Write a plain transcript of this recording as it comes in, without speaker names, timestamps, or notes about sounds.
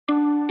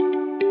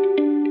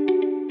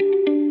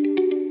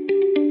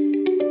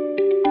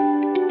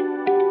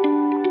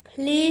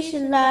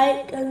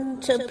like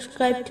and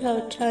subscribe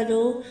to our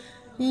channel.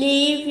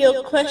 Leave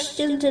your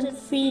questions and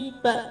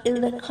feedback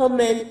in the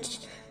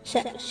comments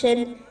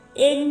section.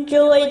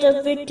 Enjoy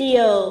the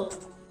video.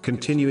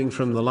 Continuing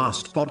from the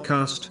last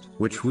podcast,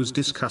 which was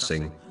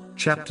discussing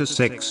chapter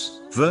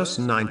 6, verse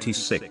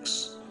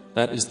 96.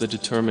 That is the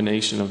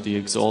determination of the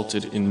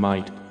exalted in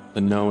might,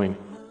 the knowing.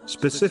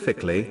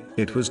 Specifically,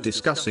 it was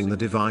discussing the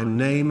divine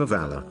name of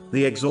Allah,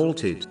 the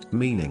Exalted,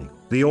 meaning,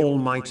 the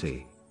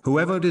Almighty.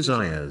 Whoever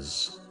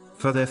desires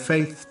for their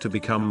faith to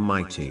become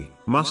mighty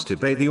must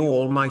obey the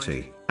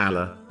Almighty,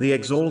 Allah, the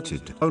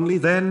Exalted. Only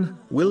then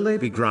will they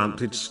be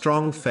granted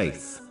strong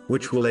faith,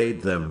 which will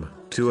aid them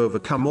to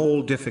overcome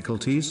all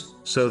difficulties,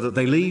 so that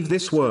they leave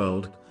this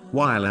world,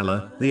 while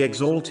Allah, the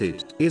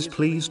Exalted, is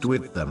pleased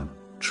with them.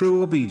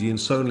 True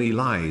obedience only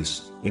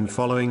lies in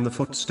following the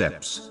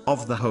footsteps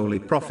of the Holy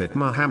Prophet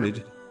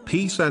Muhammad,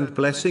 peace and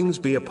blessings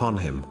be upon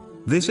him.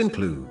 This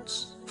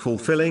includes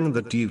fulfilling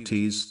the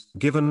duties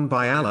given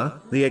by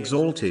Allah, the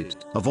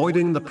Exalted,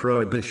 avoiding the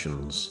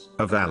prohibitions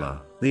of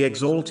Allah, the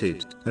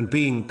Exalted, and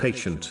being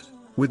patient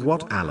with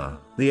what Allah,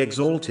 the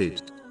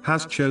Exalted,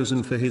 has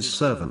chosen for his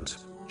servant.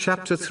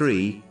 Chapter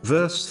 3,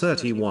 verse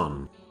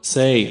 31.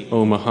 Say,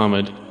 O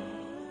Muhammad,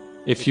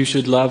 if you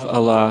should love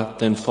Allah,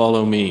 then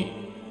follow me.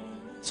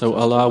 So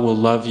Allah will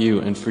love you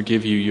and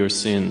forgive you your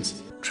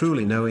sins.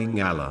 Truly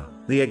knowing Allah,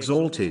 the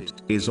Exalted,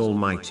 is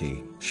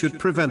Almighty, should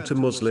prevent a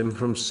Muslim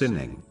from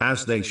sinning.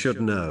 As they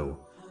should know,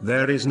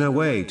 there is no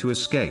way to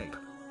escape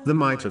the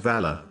might of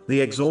Allah, the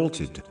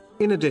Exalted.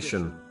 In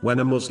addition, when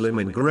a Muslim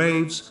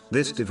engraves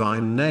this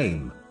divine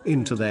name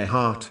into their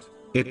heart,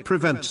 it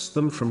prevents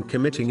them from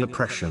committing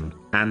oppression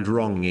and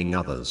wronging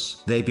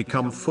others. They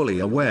become fully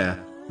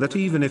aware that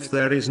even if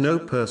there is no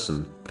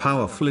person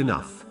powerful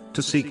enough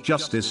to seek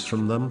justice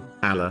from them,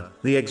 Allah,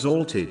 the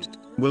Exalted,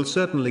 will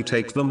certainly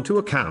take them to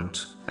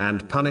account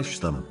and punish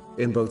them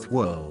in both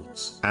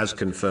worlds, as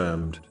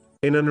confirmed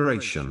in a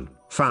narration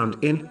found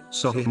in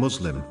Sahih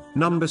Muslim,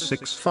 number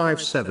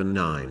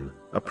 6579.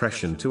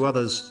 Oppression to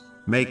others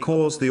may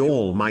cause the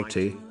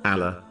Almighty,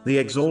 Allah, the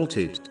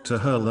Exalted, to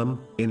hurl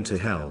them into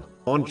hell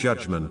on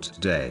Judgment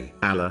Day.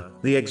 Allah,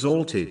 the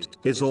Exalted,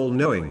 is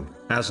all-knowing,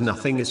 as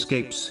nothing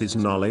escapes his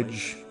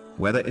knowledge,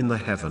 whether in the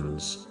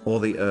heavens or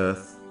the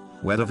earth,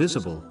 whether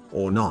visible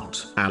or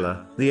not.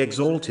 Allah, the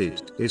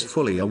Exalted, is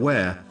fully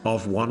aware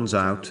of one's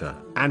outer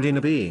and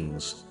inner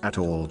beings at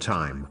all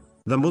time.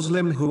 The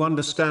Muslim who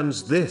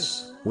understands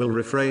this will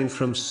refrain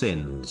from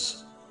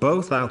sins,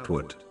 both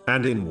outward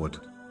and inward,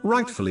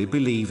 rightfully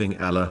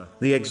believing Allah,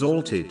 the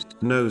Exalted,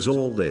 knows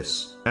all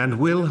this and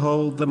will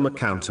hold them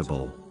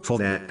accountable for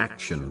their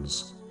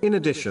actions. In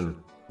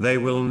addition, they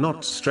will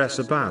not stress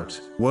about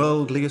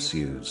worldly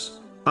issues,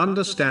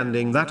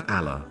 understanding that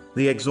Allah,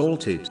 the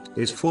Exalted,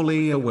 is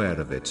fully aware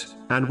of it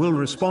and will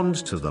respond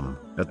to them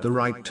at the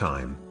right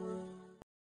time.